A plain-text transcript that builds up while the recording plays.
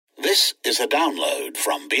This is a download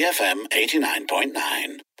from BFM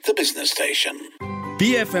 89.9, the business station.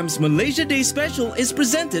 BFM's Malaysia Day special is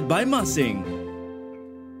presented by Masing.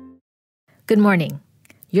 Good morning.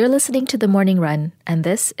 You're listening to The Morning Run, and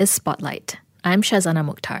this is Spotlight. I'm Shazana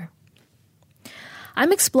Mukhtar.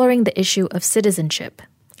 I'm exploring the issue of citizenship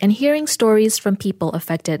and hearing stories from people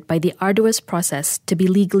affected by the arduous process to be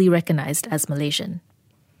legally recognized as Malaysian.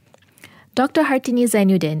 Dr. Hartini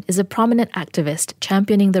Zainuddin is a prominent activist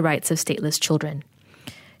championing the rights of stateless children.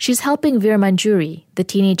 She's helping Veer Manjuri, the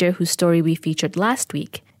teenager whose story we featured last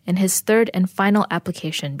week, in his third and final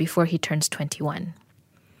application before he turns 21.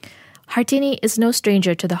 Hartini is no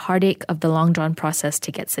stranger to the heartache of the long-drawn process to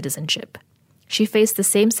get citizenship. She faced the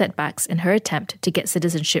same setbacks in her attempt to get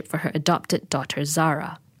citizenship for her adopted daughter,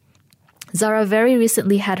 Zara. Zara very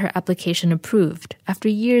recently had her application approved after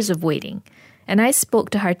years of waiting, and I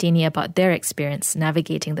spoke to Hartini about their experience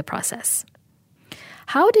navigating the process.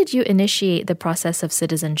 How did you initiate the process of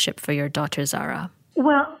citizenship for your daughter, Zara?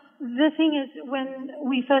 Well, the thing is, when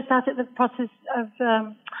we first started the process of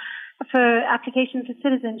for application for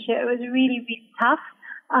citizenship, it was really, really tough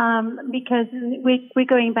because we're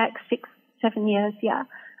going back 6-7 years,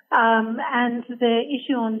 and the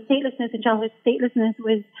issue on statelessness and childhood statelessness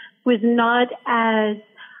was not as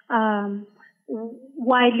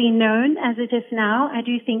widely known as it is now. I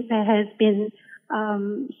do think there has been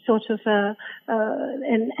sort of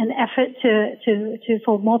an effort to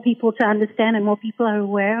for more people to understand, and more people are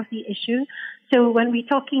aware of the issue. So when we're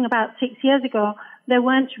talking about 6 years ago, there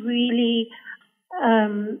weren't really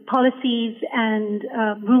policies and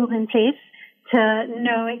rules in place to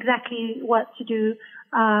know exactly what to do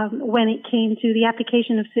when it came to the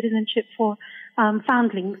application of citizenship for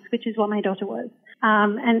foundlings, which is what my daughter was.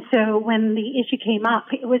 And so when the issue came up,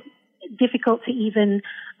 it was difficult to even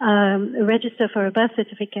register for a birth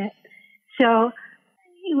certificate. So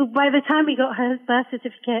by the time we got her birth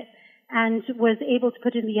certificate and was able to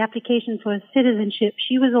put in the application for citizenship,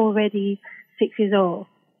 she was already 6 years old.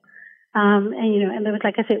 And there was,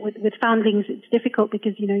 like I said, with foundlings, it's difficult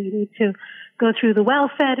because, you need to go through the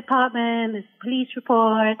welfare department, there's a police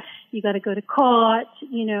report, you got to go to court,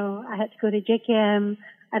 I had to go to JKM.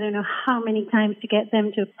 I don't know how many times to get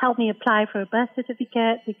them to help me apply for a birth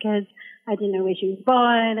certificate because I didn't know where she was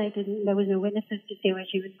born. There was no witnesses to say where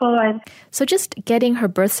she was born. So just getting her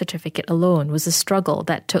birth certificate alone was a struggle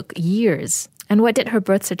that took years. And what did her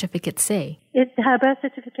birth certificate say? Her birth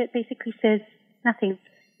certificate basically says nothing.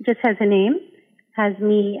 It just has her name, has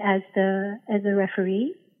me as the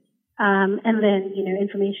referee, and then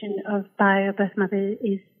information of by a birth mother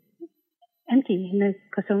is empty.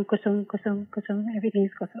 Kosong, kosong, kosong, kosong. Everything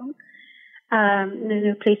is kosong.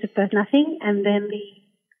 No place of birth, nothing. And then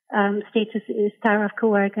the status is taraf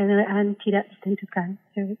keluarga and tidak ditentukan,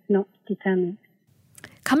 so it's not determined.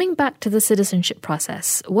 Coming back to the citizenship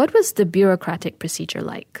process, what was the bureaucratic procedure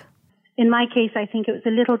like? In my case, I think it was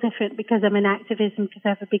a little different because I'm an activist and because I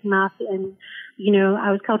have a big mouth, and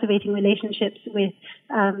I was cultivating relationships with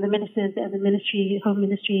the ministers and the ministry, Home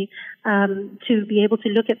Ministry, to be able to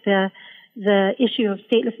look at the issue of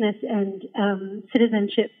statelessness and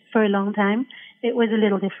citizenship for a long time. It was a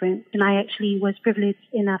little different, and I actually was privileged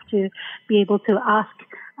enough to be able to ask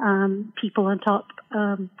people on top,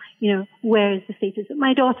 where is the status of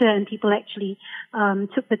my daughter, and people actually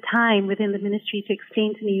took the time within the ministry to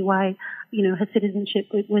explain to me why, her citizenship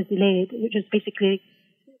was delayed, which was basically,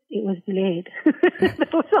 it was delayed.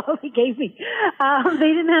 That was all they gave me.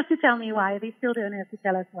 They didn't have to tell me why. They still don't have to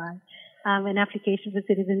tell us why an application for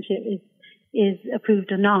citizenship is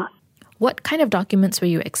approved or not. What kind of documents were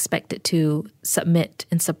you expected to submit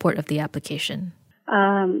in support of the application?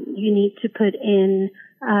 You need to put in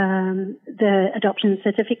the adoption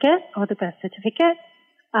certificate or the birth certificate.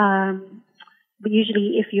 But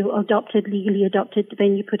usually if you're legally adopted,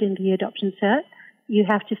 then you put in the adoption cert. You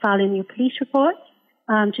have to file in your police report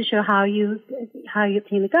to show how you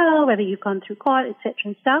obtain the girl, whether you've gone through court, etc.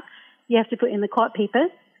 and stuff. You have to put in the court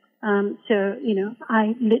papers.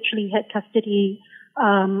 I literally had custody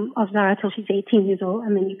of Zara till she's 18 years old,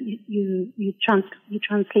 and then you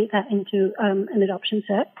translate that into an adoption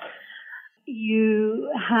cert. You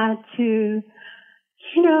had to,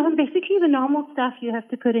 basically the normal stuff. You have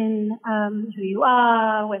to put in who you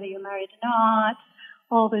are, whether you're married or not,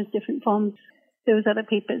 all those different forms, those other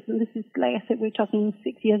papers. And this is, like I said, we're talking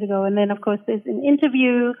 6 years ago. And then, of course, there's an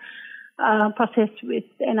interview process with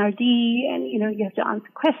NRD, and, you have to answer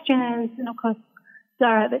questions. And, of course,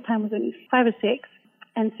 Zara at that time was only 5 or 6.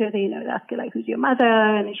 And so they, ask her, like, who's your mother?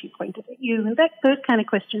 And then she pointed at you, and those kind of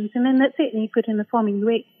questions. And then that's it. And you put in the form and you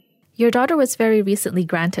wait. Your daughter was very recently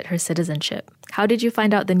granted her citizenship. How did you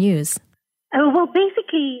find out the news? Well,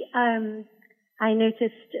 basically, I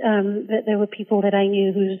noticed that there were people that I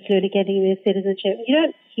knew who were slowly getting their citizenship. You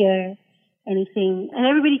don't hear anything, and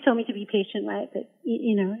everybody told me to be patient, right? But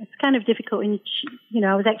it's kind of difficult. And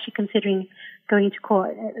I was actually considering going to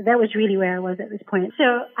court. That was really where I was at this point.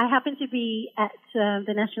 So I happened to be at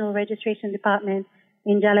the National Registration Department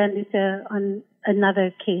in Jalan Luta on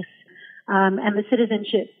another case, and the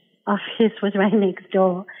citizenship office was right next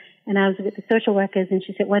door. And I was with the social workers, and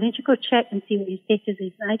she said, "Why don't you go check and see what your status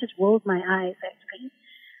is?" And I just rolled my eyes, actually.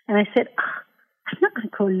 And I said, "I'm not going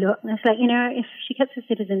to go look." And I was like, if she gets her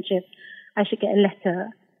citizenship, I should get a letter.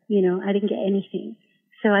 I didn't get anything.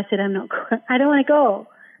 So I said, I don't want to go,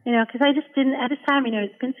 because I just didn't, at this time,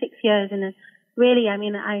 it's been 6 years. And really, I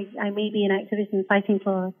may be an activist and fighting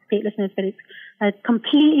for statelessness, but it's a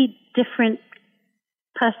completely different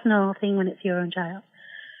personal thing when it's your own child.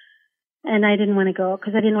 And I didn't want to go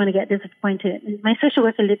because I didn't want to get disappointed. My social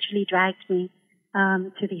worker literally dragged me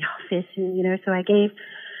to the office, and so I gave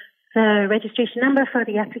the registration number for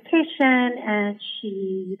the application, and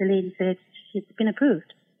the lady said it's been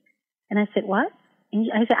approved. And I said, what?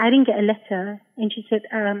 And I said, I didn't get a letter. And she said,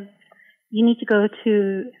 you need to go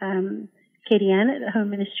to KDN at the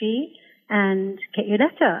Home Ministry and get your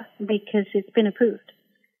letter because it's been approved.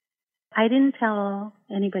 I didn't tell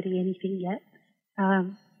anybody anything yet.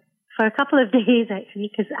 For a couple of days, actually,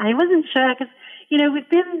 because I wasn't sure. Because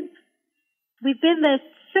we've been there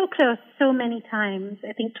so close so many times.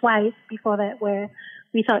 I think twice before that, where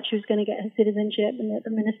we thought she was going to get her citizenship and that the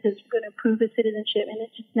ministers were going to approve her citizenship, and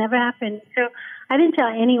it just never happened. So I didn't tell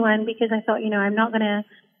anyone because I thought, I'm not going to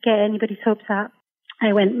get anybody's hopes up.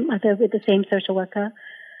 I went with the same social worker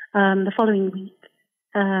the following week,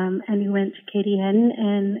 and we went to KDN,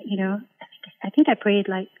 and I think I prayed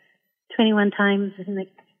like 21 times and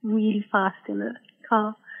like really fast in the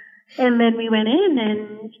car. And then we went in,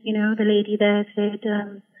 and, the lady there said,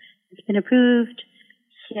 it's been approved.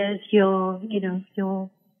 Here's your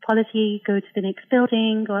policy. Go to the next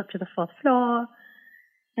building, go up to the 4th floor.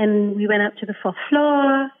 And we went up to the 4th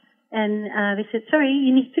floor, and they said, sorry,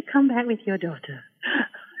 you need to come back with your daughter.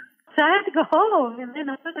 So I had to go home, and then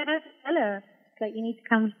I thought I had to tell her, like, you need to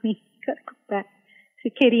come with me. You got to go back to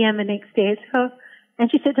KDM the next day. So, and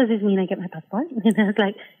she said, does this mean I get my passport? And I was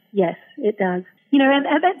like, yes, it does. And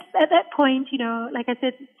at that point, like I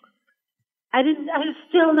said, I was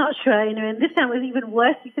still not sure, and this time it was even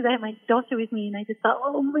worse because I had my daughter with me, and I just thought,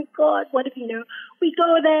 oh my God, what if, we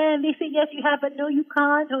go there and they say, yes, you have, but no, you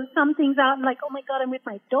can't, or something's out. I'm like, oh my God, I'm with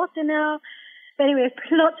my daughter now. But anyway,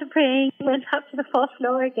 lots of praying, went up to the 4th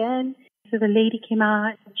floor again. So the lady came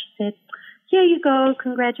out and she said, here you go,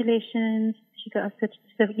 congratulations. She got the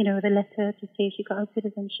letter to say she got her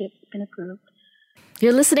citizenship, it's been approved.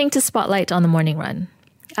 You're listening to Spotlight on the Morning Run.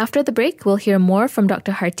 After the break, we'll hear more from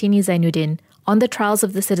Dr. Hartini Zainuddin on the trials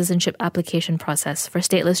of the citizenship application process for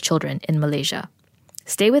stateless children in Malaysia.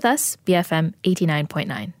 Stay with us, BFM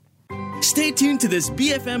 89.9. Stay tuned to this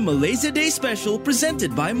BFM Malaysia Day special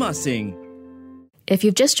presented by Masing. If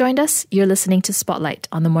you've just joined us, you're listening to Spotlight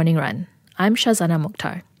on the Morning Run. I'm Shazana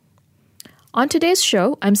Mukhtar. On today's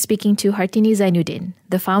show, I'm speaking to Hartini Zainuddin,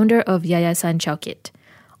 the founder of Yayasan Chaukit,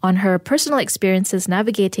 on her personal experiences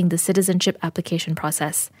navigating the citizenship application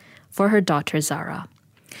process for her daughter Zara.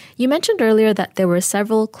 You mentioned earlier that there were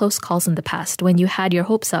several close calls in the past when you had your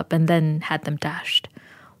hopes up and then had them dashed.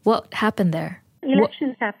 What happened there?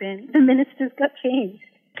 Elections happened. The ministers got changed.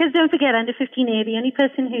 Because don't forget, under 15A, the only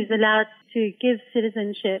person who's allowed to give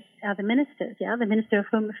citizenship are the ministers, the Minister of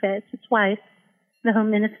Home Affairs. So twice the Home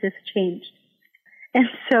Ministers changed. And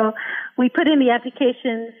so we put in the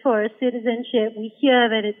application for citizenship. We hear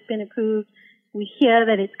that it's been approved. We hear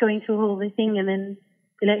that it's going through all the thing, and then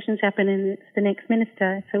elections happen and it's the next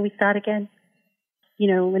minister. So we start again.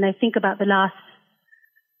 When I think about the last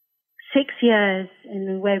 6 years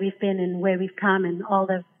and where we've been and where we've come and all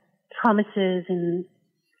the promises and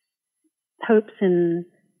hopes and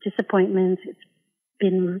disappointments,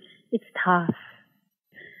 it's tough.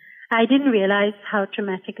 I didn't realize how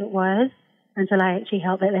traumatic it was until I actually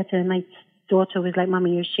held that letter, and my daughter was like,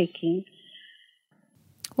 Mommy, you're shaking.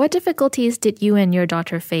 What difficulties did you and your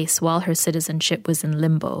daughter face while her citizenship was in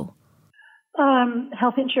limbo?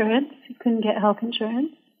 Health insurance. We couldn't get health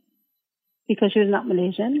insurance because she was not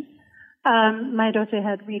Malaysian. My daughter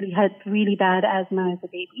had really bad asthma as a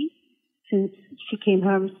baby since she came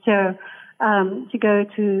home. So to go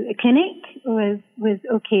to a clinic was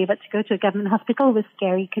okay, but to go to a government hospital was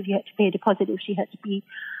scary because you had to pay a deposit if she had to be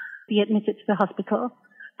admitted to the hospital.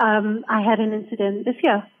 I had an incident this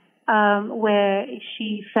year where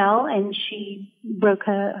she fell and she broke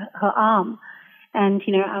her arm. And,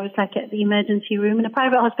 I was like at the emergency room in a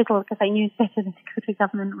private hospital because I knew it's better than to go to a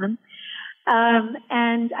government one.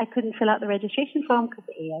 And I couldn't fill out the registration form because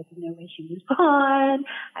I didn't know where she was born.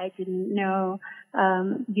 I didn't know,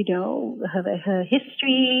 her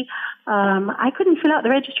history. I couldn't fill out the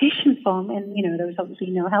registration form, and, there was obviously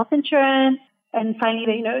no health insurance. And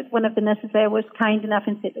finally, one of the nurses there was kind enough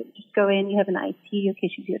and said, just go in, you have an IT, okay,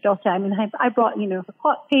 she's your daughter. I mean, I brought, her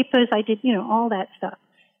court papers, I did, all that stuff,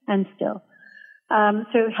 and still.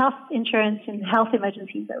 So health insurance and health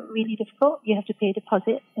emergencies are really difficult. You have to pay a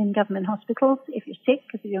deposit in government hospitals if you're sick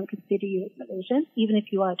because they don't consider you as Malaysian, even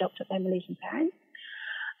if you are adopted by Malaysian parents.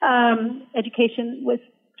 Education was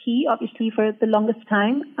key, obviously, for the longest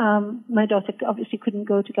time. My daughter obviously couldn't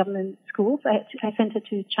go to government schools. I sent her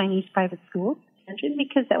to Chinese private schools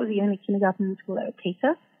because that was the only kindergarten school that would take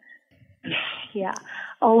her. Yeah,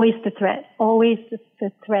 always the threat. Always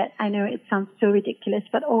the threat. I know it sounds so ridiculous,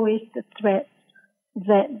 but always the threat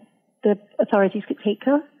that the authorities could take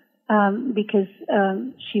her because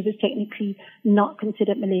she was technically not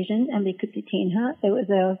considered Malaysian and they could detain her.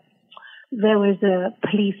 There was a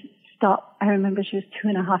police stop. I remember she was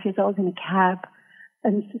 2.5 years old in a cab.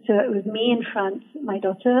 And so it was me in front, my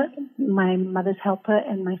daughter, my mother's helper,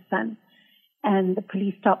 and my son. And the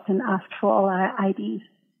police stopped and asked for all our IDs.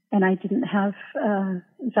 And I didn't have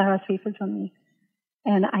Zahra's papers on me.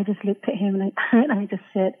 And I just looked at him and I just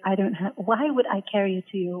said, why would I carry you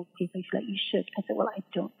to your papers? He's like, you should. I said, well, I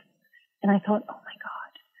don't. And I thought, oh my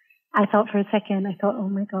God. I thought for a second, oh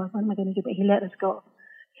my God, what am I going to do? But he let us go.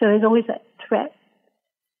 So there's always that threat.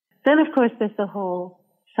 Then, of course, there's the whole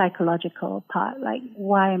psychological part, like,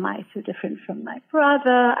 why am I so different from my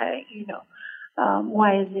brother?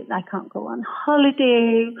 Why is it I can't go on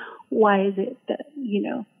holiday? Why is it that,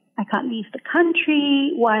 I can't leave the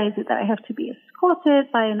country? Why is it that I have to be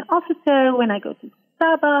escorted by an officer when I go to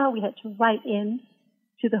Sabah? We had to write in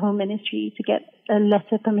to the Home Ministry to get a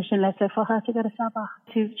permission letter for her to go to Sabah.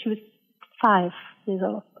 She was 5 years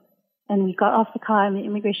old. And we got off the car and the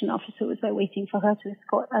immigration officer was there waiting for her to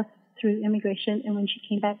escort us through immigration. And when she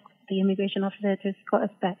came back, the immigration officer had to escort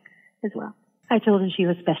us back as well. I told her she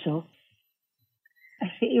was special.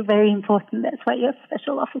 I said, you're very important. That's why you're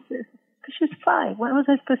special officers. Because she was 5. What was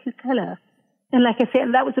I supposed to tell her? And like I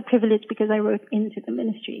said, that was a privilege because I wrote into the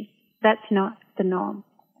ministry. That's not the norm.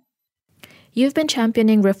 You've been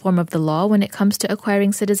championing reform of the law when it comes to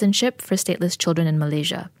acquiring citizenship for stateless children in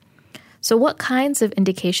Malaysia. So what kinds of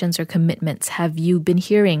indications or commitments have you been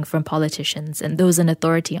hearing from politicians and those in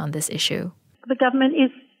authority on this issue? The government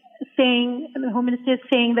is saying, the Home Minister is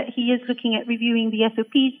saying that he is looking at reviewing the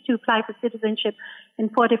SOPs to apply for citizenship in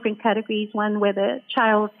 4 different categories. One where the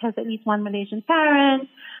child has at least one Malaysian parent,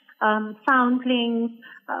 foundlings,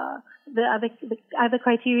 the other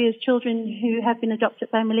criteria is children who have been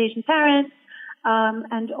adopted by Malaysian parents,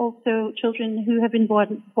 and also children who have been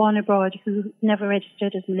born abroad who never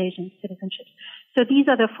registered as Malaysian citizens. So these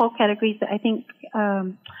are the 4 categories that I think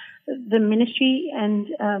the ministry and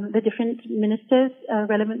the different ministers,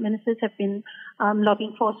 relevant ministers, have been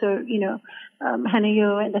lobbying for. So, Hannah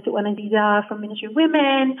Yeoh and Datuk Wan Aziza from Ministry of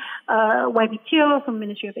Women, YB Teo from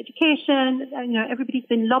Ministry of Education. Everybody's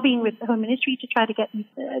been lobbying with the Home Ministry to try to get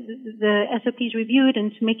the SOPs reviewed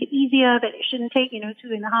and to make it easier, that it shouldn't take,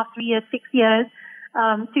 2.5, 3 years, 6 years.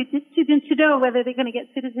 To know whether they're going to get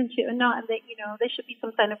citizenship or not, and that there should be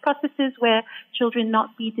some kind of processes where children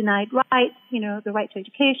not be denied rights, the right to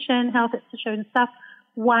education, health, etc. and stuff,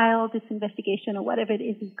 while this investigation or whatever it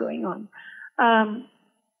is going on.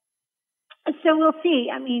 So we'll see.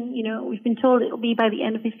 I mean, we've been told it will be by the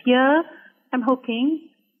end of this year. I'm hoping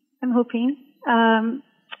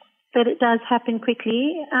that it does happen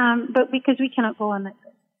quickly, but because we cannot go on like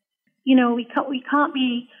this, we can't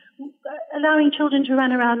be allowing children to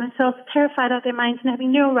run around themselves, terrified out of their minds and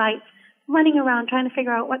having no rights, running around trying to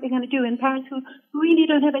figure out what they're going to do, and parents who really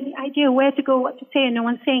don't have any idea where to go, what to say, and no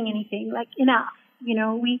one's saying anything. Like, enough.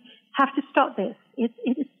 We have to stop this. It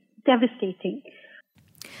is devastating.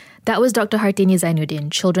 That was Dr. Hartini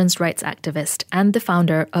Zainuddin, children's rights activist and the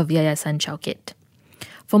founder of Yayasan Chaukit.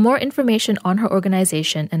 For more information on her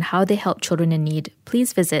organization and how they help children in need,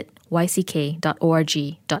 please visit yck.org.my.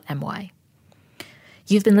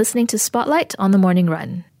 You've been listening to Spotlight on the Morning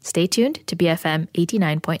Run. Stay tuned to BFM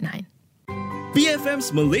 89.9.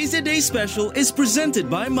 BFM's Malaysia Day Special is presented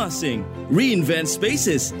by Masing. Reinvent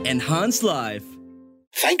spaces, enhance life.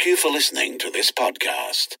 Thank you for listening to this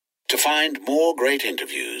podcast. To find more great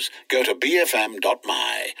interviews, go to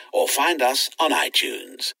bfm.my or find us on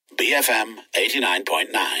iTunes. BFM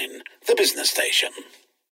 89.9, the business station.